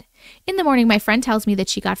to bed. In the morning, my friend tells me that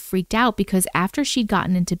she got freaked out because after she'd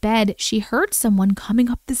gotten into bed, she heard someone coming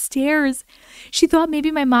up the stairs. She thought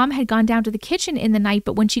maybe my mom had gone down to the kitchen in the night,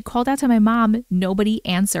 but when she called out to my mom, nobody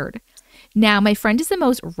answered. Now, my friend is the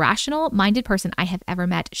most rational-minded person I have ever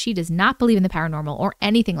met. She does not believe in the paranormal or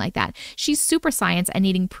anything like that. She's super science and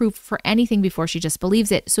needing proof for anything before she just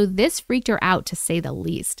believes it, so this freaked her out to say the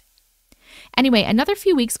least. Anyway, another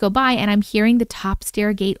few weeks go by and I'm hearing the top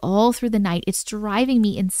stair gate all through the night. It's driving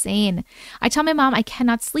me insane. I tell my mom I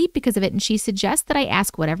cannot sleep because of it and she suggests that I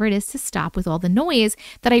ask whatever it is to stop with all the noise,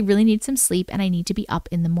 that I really need some sleep and I need to be up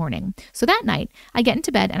in the morning. So that night, I get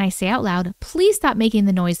into bed and I say out loud, please stop making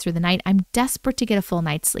the noise through the night. I'm desperate to get a full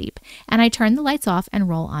night's sleep. And I turn the lights off and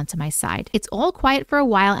roll onto my side. It's all quiet for a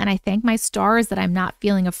while and I thank my stars that I'm not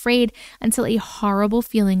feeling afraid until a horrible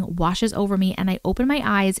feeling washes over me and I open my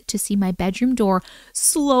eyes to see my bedroom door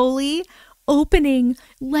slowly opening,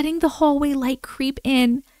 letting the hallway light creep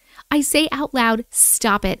in. I say out loud,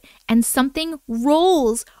 stop it, and something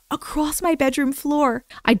rolls across my bedroom floor.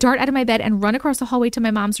 I dart out of my bed and run across the hallway to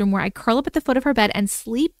my mom's room, where I curl up at the foot of her bed and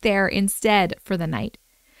sleep there instead for the night.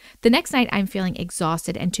 The next night, I'm feeling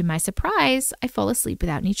exhausted, and to my surprise, I fall asleep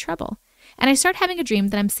without any trouble. And I start having a dream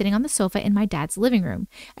that I'm sitting on the sofa in my dad's living room.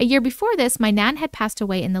 A year before this, my nan had passed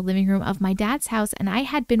away in the living room of my dad's house, and I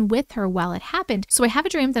had been with her while it happened. So I have a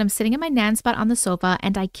dream that I'm sitting in my nan's spot on the sofa,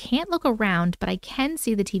 and I can't look around, but I can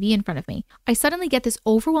see the TV in front of me. I suddenly get this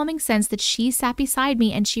overwhelming sense that she sat beside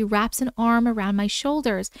me, and she wraps an arm around my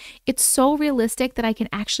shoulders. It's so realistic that I can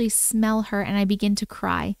actually smell her, and I begin to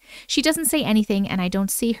cry. She doesn't say anything, and I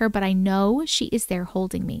don't see her, but I know she is there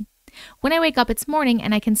holding me. When I wake up, it's morning,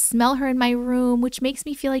 and I can smell her in my room, which makes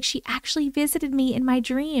me feel like she actually visited me in my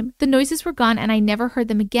dream. The noises were gone, and I never heard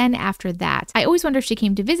them again after that. I always wonder if she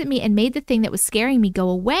came to visit me and made the thing that was scaring me go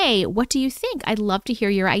away. What do you think? I'd love to hear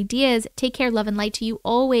your ideas. Take care, love and light to you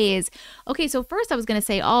always. Okay, so first I was going to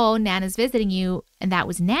say, oh, Nan is visiting you, and that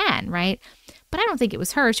was Nan, right? But I don't think it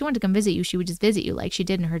was her. She wanted to come visit you. She would just visit you like she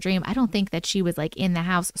did in her dream. I don't think that she was like in the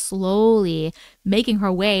house slowly making her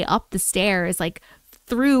way up the stairs, like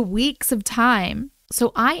through weeks of time.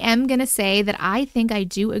 So I am going to say that I think I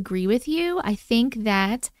do agree with you. I think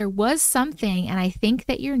that there was something, and I think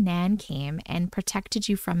that your nan came and protected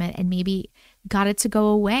you from it and maybe got it to go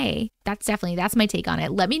away. That's my take on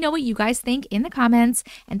it. Let me know what you guys think in the comments,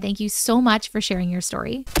 and thank you so much for sharing your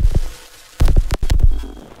story.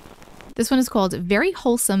 This one is called Very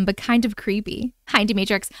Wholesome but Kind of Creepy. Hi, Auntie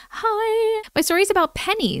Matrix. Hi. My story is about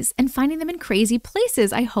pennies and finding them in crazy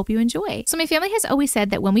places. I hope you enjoy. So my family has always said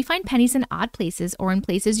that when we find pennies in odd places, or in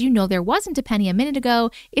places you know there wasn't a penny a minute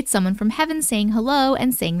ago, it's someone from heaven saying hello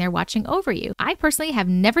and saying they're watching over you. I personally have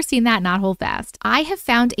never seen that not hold fast. I have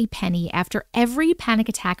found a penny after every panic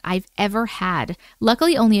attack I've ever had.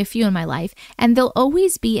 Luckily, only a few in my life, and they'll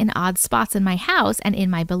always be in odd spots in my house and in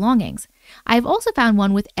my belongings. I've also found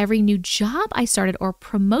one with every new job I started or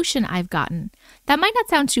promotion I've gotten. That might not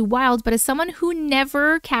sound too wild, but as someone who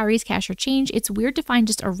never carries cash or change, it's weird to find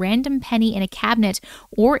just a random penny in a cabinet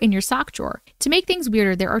or in your sock drawer. To make things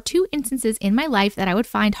weirder, there are two instances in my life that I would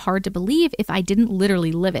find hard to believe if I didn't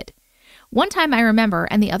literally live it. One time I remember,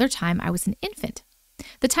 and the other time I was an infant.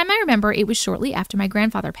 The time I remember, it was shortly after my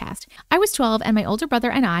grandfather passed. I was 12 and my older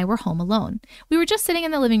brother and I were home alone. We were just sitting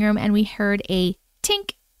in the living room and we heard a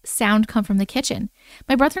tink sound come from the kitchen.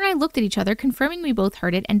 My brother and I looked at each other, confirming we both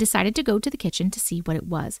heard it, and decided to go to the kitchen to see what it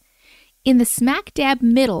was. In the smack dab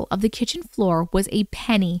middle of the kitchen floor was a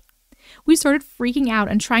penny. We started freaking out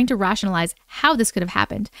and trying to rationalize how this could have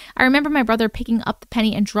happened. I remember my brother picking up the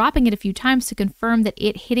penny and dropping it a few times to confirm that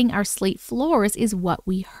it hitting our slate floors is what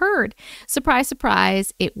we heard. Surprise,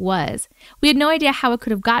 surprise, it was. We had no idea how it could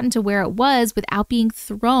have gotten to where it was without being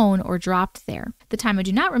thrown or dropped there. The time I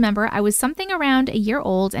do not remember, I was something around a year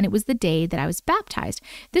old, and it was the day that I was baptized.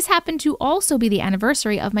 This happened to also be the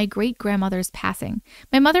anniversary of my great-grandmother's passing.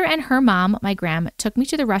 My mother and her mom, my gram, took me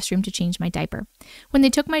to the restroom to change my diaper. When they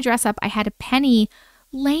took my dress up, I had a penny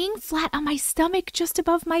laying flat on my stomach just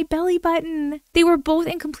above my belly button. They were both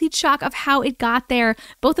in complete shock of how it got there.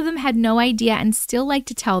 Both of them had no idea and still like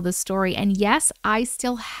to tell the story. And yes, I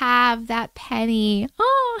still have that penny.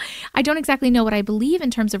 Oh, I don't exactly know what I believe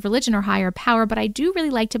in terms of religion or higher power, but I do really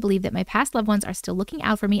like to believe that my past loved ones are still looking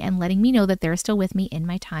out for me and letting me know that they're still with me in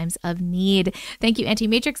my times of need. Thank you, Auntie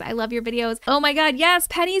Matrix. I love your videos. Oh my God, yes,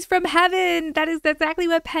 pennies from heaven. That is exactly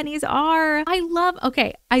what pennies are. I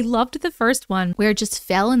loved the first one where it just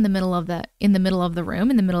fell in the middle of the room,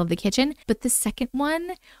 in the middle of the kitchen. But the second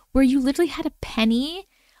one where you literally had a penny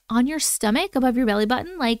on your stomach above your belly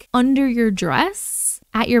button, like under your dress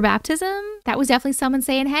at your baptism, that was definitely someone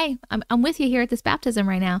saying, hey, I'm with you here at this baptism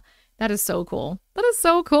right now. That is so cool. That is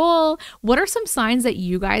so cool. What are some signs that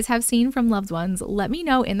you guys have seen from loved ones? Let me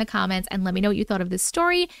know in the comments and let me know what you thought of this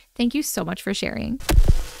story. Thank you so much for sharing.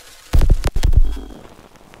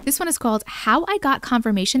 This one is called How I Got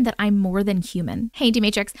Confirmation That I'm More Than Human. Hey, Auntie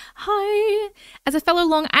Matrix. Hi. As a fellow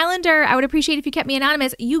Long Islander, I would appreciate if you kept me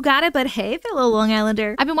anonymous. You got it, but hey, fellow Long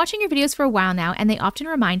Islander. I've been watching your videos for a while now, and they often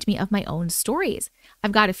remind me of my own stories.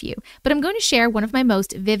 I've got a few, but I'm going to share one of my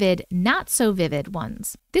most vivid, not so vivid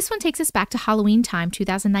ones. This one takes us back to Halloween time,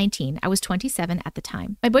 2019. I was 27 at the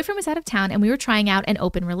time. My boyfriend was out of town and we were trying out an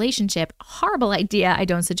open relationship. Horrible idea, I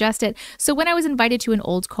don't suggest it. So when I was invited to an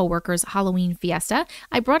old coworker's Halloween fiesta,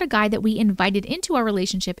 I brought a guy that we invited into our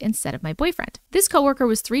relationship instead of my boyfriend. This coworker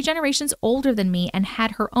was 3 generations older than me and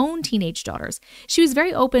had her own teenage daughters. She was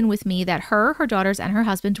very open with me that her daughters, and her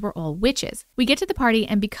husband were all witches. We get to the party,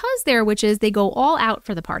 and because they're witches, they go all out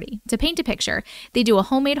for the party. To paint a picture, they do a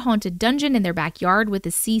homemade haunted dungeon in their backyard with the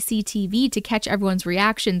CCTV to catch everyone's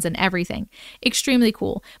reactions and everything. Extremely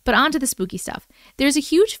cool. But on to the spooky stuff. There's a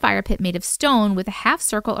huge fire pit made of stone with a half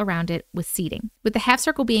circle around it with seating, with the half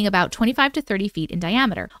circle being about 25 to 30 feet in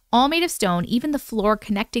diameter, all made of stone, even the floor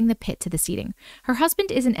connecting the pit to the seating. Her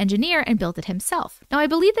husband is an engineer and built it himself. Now, I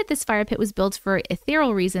believe that this fire pit was built for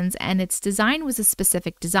ethereal reasons and its design was a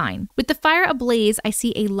specific design. With the fire ablaze, I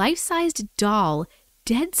see a life-sized doll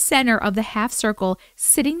dead center of the half circle,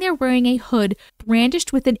 sitting there wearing a hood,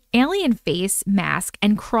 brandished with an alien face mask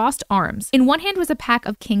and crossed arms. In one hand was a pack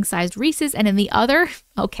of king-sized Reese's, and in the other,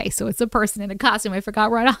 okay, so it's a person in a costume. I forgot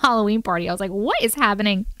we're at a Halloween party. I was like, what is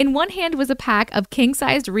happening? In one hand was a pack of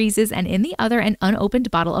king-sized Reese's, and in the other, an unopened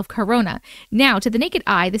bottle of Corona. Now, to the naked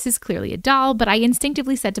eye, this is clearly a doll, but I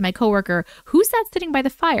instinctively said to my coworker, who's that sitting by the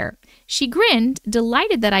fire? She grinned,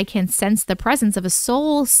 delighted that I can sense the presence of a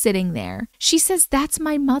soul sitting there. She says, that's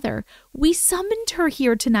my mother. We summoned her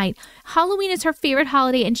here tonight. Halloween is her favorite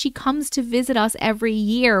holiday and she comes to visit us every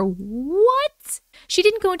year. What? She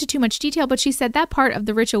didn't go into too much detail, but she said that part of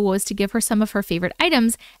the ritual was to give her some of her favorite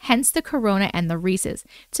items, hence the Corona and the Reese's.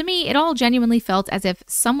 To me, it all genuinely felt as if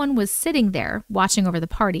someone was sitting there watching over the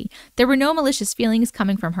party. There were no malicious feelings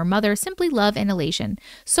coming from her mother, simply love and elation.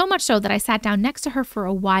 So much so that I sat down next to her for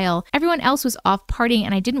a while. Everyone else was off partying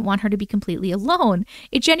and I didn't want her to be completely alone.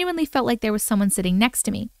 It genuinely felt like there was someone sitting next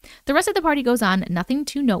to me. The rest of the party goes on, nothing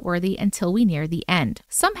too noteworthy until we near the end.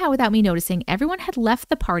 Somehow, without me noticing, everyone had left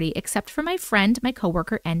the party except for my friend, my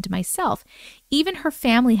coworker, and myself. Even her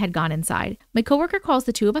family had gone inside. My coworker calls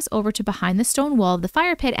the two of us over to behind the stone wall of the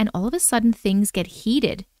fire pit, and all of a sudden things get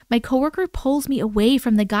heated. My coworker pulls me away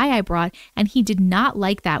from the guy I brought, and he did not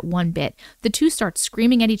like that one bit. The two start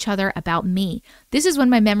screaming at each other about me. This is when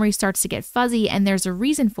my memory starts to get fuzzy, and there's a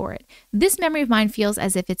reason for it. This memory of mine feels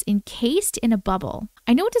as if it's encased in a bubble.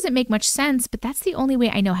 I know it doesn't make much sense, but that's the only way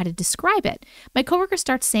I know how to describe it. My coworker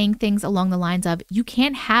starts saying things along the lines of, you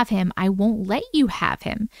can't have him, I won't let you have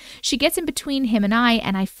him. She gets in between him and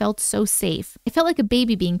I felt so safe. I felt like a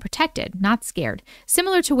baby being protected, not scared.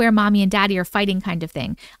 Similar to where mommy and daddy are fighting kind of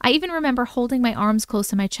thing. I even remember holding my arms close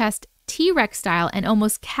to my chest, T-Rex style, and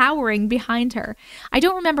almost cowering behind her. I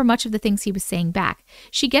don't remember much of the things he was saying back.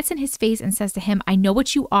 She gets in his face and says to him, I know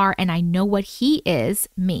what you are and I know what he is,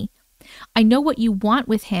 me. I know what you want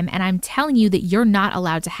with him and I'm telling you that you're not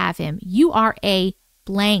allowed to have him. You are a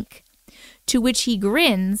blank. To which he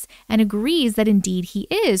grins and agrees that indeed he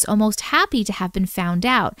is, almost happy to have been found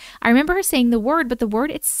out. I remember her saying the word, but the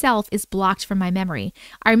word itself is blocked from my memory.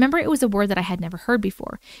 I remember it was a word that I had never heard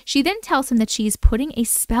before. She then tells him that she's putting a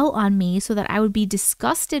spell on me so that I would be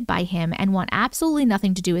disgusted by him and want absolutely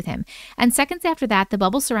nothing to do with him. And seconds after that, the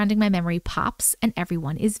bubble surrounding my memory pops and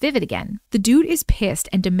everyone is vivid again. The dude is pissed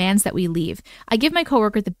and demands that we leave. I give my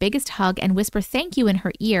coworker the biggest hug and whisper thank you in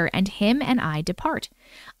her ear, and him and I depart.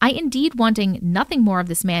 I indeed wanting nothing more of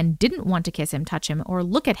this man, didn't want to kiss him, touch him, or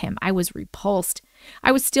look at him. I was repulsed.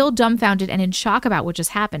 I was still dumbfounded and in shock about what just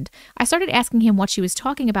happened. I started asking him what she was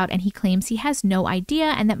talking about, and he claims he has no idea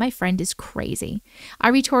and that my friend is crazy. I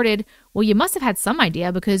retorted, well, you must have had some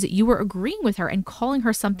idea because you were agreeing with her and calling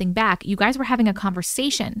her something back. You guys were having a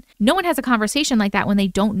conversation. No one has a conversation like that when they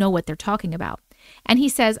don't know what they're talking about. And he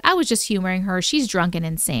says, I was just humoring her. She's drunk and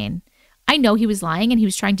insane. I know he was lying and he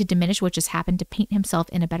was trying to diminish what just happened to paint himself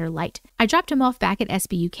in a better light. I dropped him off back at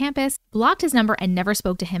SBU campus, blocked his number, and never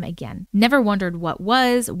spoke to him again. Never wondered what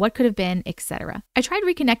was, what could have been, etc. I tried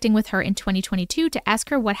reconnecting with her in 2022 to ask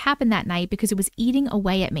her what happened that night because it was eating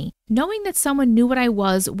away at me. Knowing that someone knew what I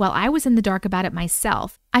was while I was in the dark about it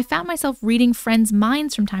myself, I found myself reading friends'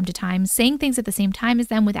 minds from time to time, saying things at the same time as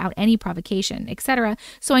them without any provocation, etc.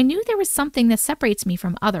 So I knew there was something that separates me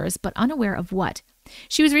from others, but unaware of what.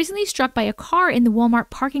 She was recently struck by a car in the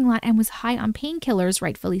Walmart parking lot and was high on painkillers,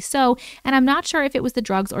 rightfully so, and I'm not sure if it was the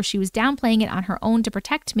drugs or she was downplaying it on her own to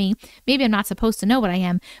protect me. Maybe I'm not supposed to know what I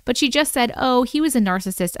am, but she just said, oh, he was a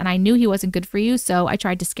narcissist and I knew he wasn't good for you, so I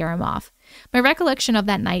tried to scare him off. My recollection of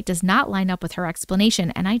that night does not line up with her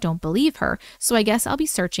explanation, and I don't believe her, so I guess I'll be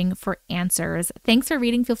searching for answers. Thanks for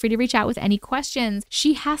reading. Feel free to reach out with any questions.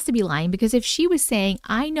 She has to be lying, because if she was saying,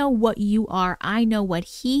 I know what you are, I know what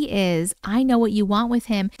he is, I know what you want with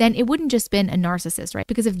him, then it wouldn't just been a narcissist, right?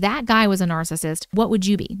 Because if that guy was a narcissist, what would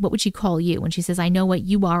you be? What would she call you when she says, I know what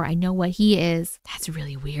you are, I know what he is? That's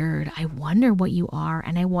really weird. I wonder what you are,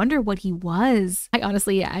 and I wonder what he was.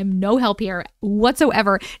 I'm no help here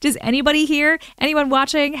whatsoever. Does anybody here, anyone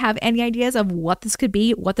watching, have any ideas of what this could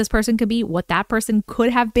be, what this person could be, what that person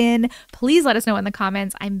could have been? Please let us know in the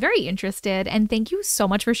comments. I'm very interested, and thank you so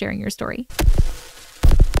much for sharing your story.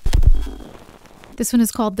 This one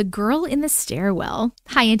is called The Girl in the Stairwell.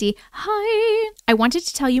 Hi, Auntie. Hi. I wanted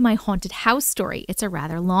to tell you my haunted house story. It's a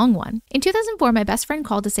rather long one. In 2004, my best friend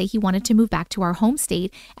called to say he wanted to move back to our home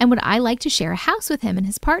state and would I like to share a house with him and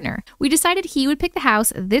his partner. We decided he would pick the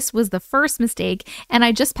house. This was the first mistake, and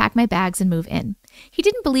I just packed my bags and move in. He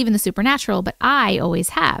didn't believe in the supernatural, but I always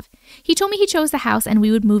have. He told me he chose the house and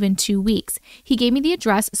we would move in 2 weeks. He gave me the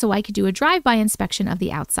address so I could do a drive-by inspection of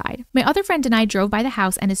the outside. My other friend and I drove by the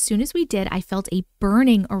house, and as soon as we did, I felt a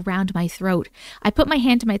burning around my throat. I put my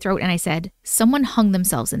hand to my throat and I said, someone hung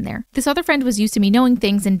themselves in there. This other friend was used to me knowing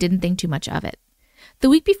things and didn't think too much of it. The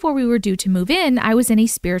week before we were due to move in, I was in a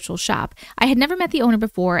spiritual shop. I had never met the owner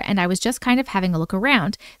before, and I was just kind of having a look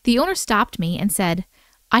around. The owner stopped me and said,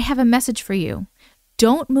 I have a message for you.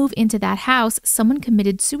 Don't move into that house. Someone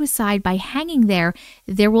committed suicide by hanging there.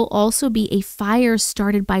 There will also be a fire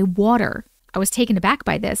started by water. I was taken aback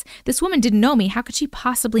by this. This woman didn't know me. How could she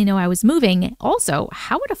possibly know I was moving? Also,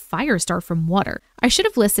 how would a fire start from water? I should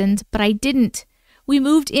have listened, but I didn't. We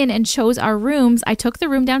moved in and chose our rooms. I took the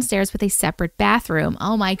room downstairs with a separate bathroom.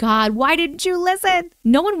 Oh my God, why didn't you listen?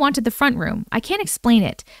 No one wanted the front room. I can't explain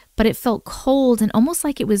it, but it felt cold and almost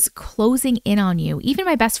like it was closing in on you. Even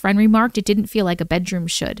my best friend remarked it didn't feel like a bedroom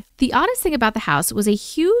should. The oddest thing about the house was a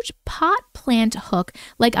huge pot plant hook.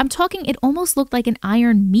 Like I'm talking, it almost looked like an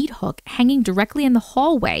iron meat hook hanging directly in the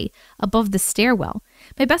hallway above the stairwell.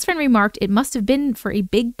 My best friend remarked it must have been for a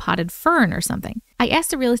big potted fern or something. I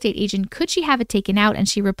asked the real estate agent, could she have it taken out? And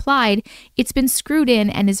she replied, it's been screwed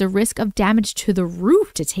in and is a risk of damage to the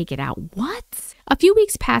roof to take it out. What? A few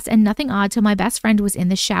weeks passed and nothing odd till my best friend was in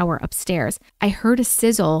the shower upstairs. I heard a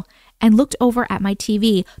sizzle and looked over at my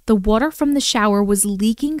TV. The water from the shower was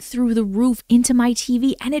leaking through the roof into my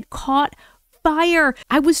TV and it caught fire.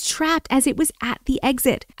 I was trapped as it was at the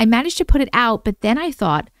exit. I managed to put it out, but then I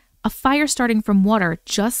thought, a fire starting from water,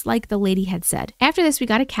 just like the lady had said. After this, we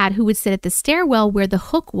got a cat who would sit at the stairwell where the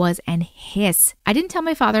hook was and hiss. I didn't tell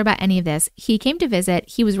my father about any of this. He came to visit.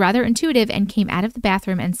 He was rather intuitive and came out of the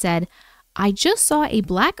bathroom and said, I just saw a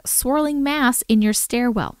black swirling mass in your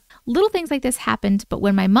stairwell. Little things like this happened, but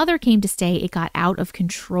when my mother came to stay, it got out of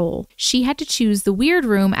control. She had to choose the weird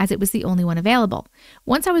room as it was the only one available.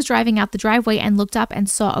 Once I was driving out the driveway and looked up and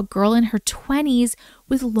saw a girl in her 20s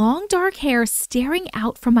with long dark hair staring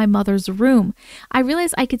out from my mother's room. I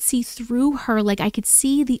realized I could see through her, like I could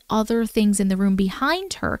see the other things in the room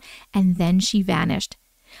behind her, and then she vanished.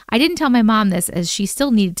 I didn't tell my mom this as she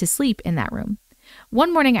still needed to sleep in that room.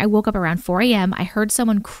 One morning, I woke up around 4 a.m. I heard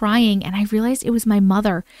someone crying and I realized it was my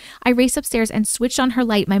mother. I raced upstairs and switched on her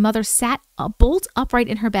light. My mother sat bolt upright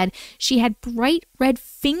in her bed. She had bright red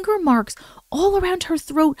finger marks all around her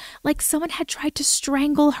throat, like someone had tried to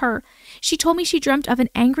strangle her. She told me she dreamt of an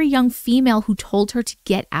angry young female who told her to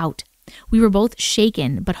get out. We were both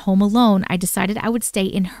shaken, but home alone, I decided I would stay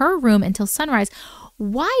in her room until sunrise.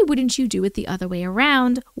 Why wouldn't you do it the other way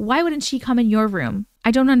around? Why wouldn't she come in your room? I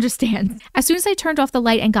don't understand. As soon as I turned off the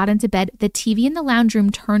light and got into bed, the TV in the lounge room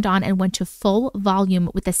turned on and went to full volume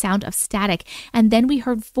with the sound of static. And then we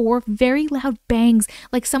heard 4 very loud bangs,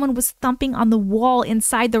 like someone was thumping on the wall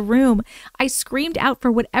inside the room. I screamed out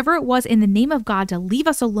for whatever it was in the name of God to leave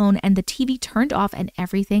us alone, and the TV turned off and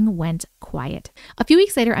everything went quiet. A few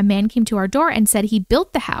weeks later, a man came to our door and said he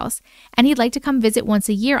built the house and he'd like to come visit once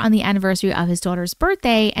a year on the anniversary of his daughter's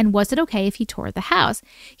birthday, and was it okay if he toured the house?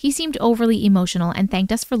 He seemed overly emotional and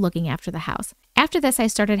thanked us for looking after the house. After this, I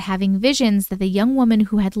started having visions that the young woman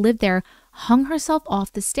who had lived there hung herself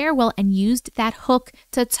off the stairwell and used that hook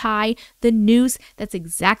to tie the noose. That's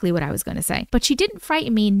exactly what I was going to say. But she didn't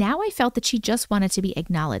frighten me. Now I felt that she just wanted to be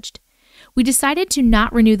acknowledged. We decided to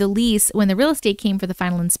not renew the lease. When the real estate came for the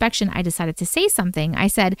final inspection, I decided to say something. I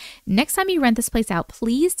said, next time you rent this place out,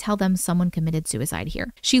 please tell them someone committed suicide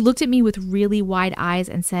here. She looked at me with really wide eyes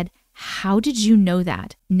and said, how did you know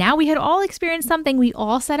that? Now we had all experienced something we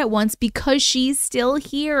all said at once because she's still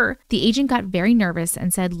here. The agent got very nervous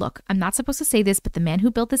and said, look, I'm not supposed to say this, but the man who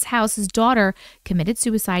built this house, his daughter, committed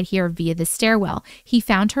suicide here via the stairwell. He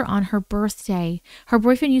found her on her birthday. Her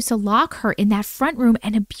boyfriend used to lock her in that front room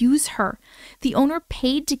and abuse her. The owner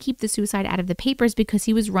paid to keep the suicide out of the papers because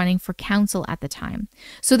he was running for council at the time.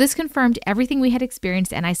 So this confirmed everything we had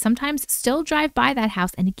experienced, and I sometimes still drive by that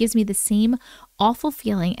house and it gives me the same awful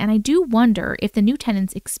feeling, and I do wonder if the new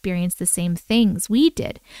tenants experience the same things we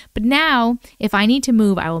did. But now, if I need to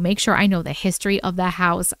move, I will make sure I know the history of the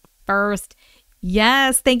house first.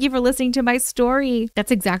 Yes, thank you for listening to my story. That's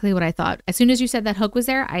exactly what I thought. As soon as you said that hook was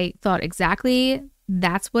there, I thought exactly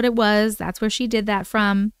that's what it was. That's where she did that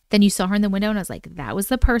from. Then you saw her in the window and I was like, that was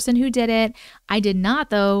the person who did it. I did not,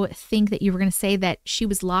 though, think that you were going to say that she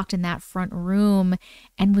was locked in that front room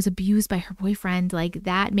and was abused by her boyfriend. Like,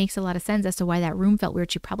 that makes a lot of sense as to why that room felt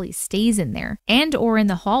weird. She probably stays in there and or in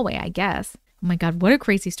the hallway, I guess. Oh my God, what a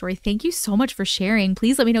crazy story. Thank you so much for sharing.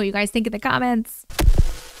 Please let me know what you guys think in the comments.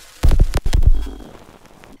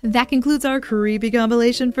 That concludes our creepy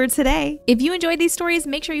compilation for today. If you enjoyed these stories,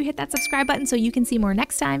 make sure you hit that subscribe button so you can see more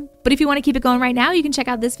next time. But if you want to keep it going right now, you can check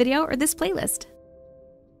out this video or this playlist.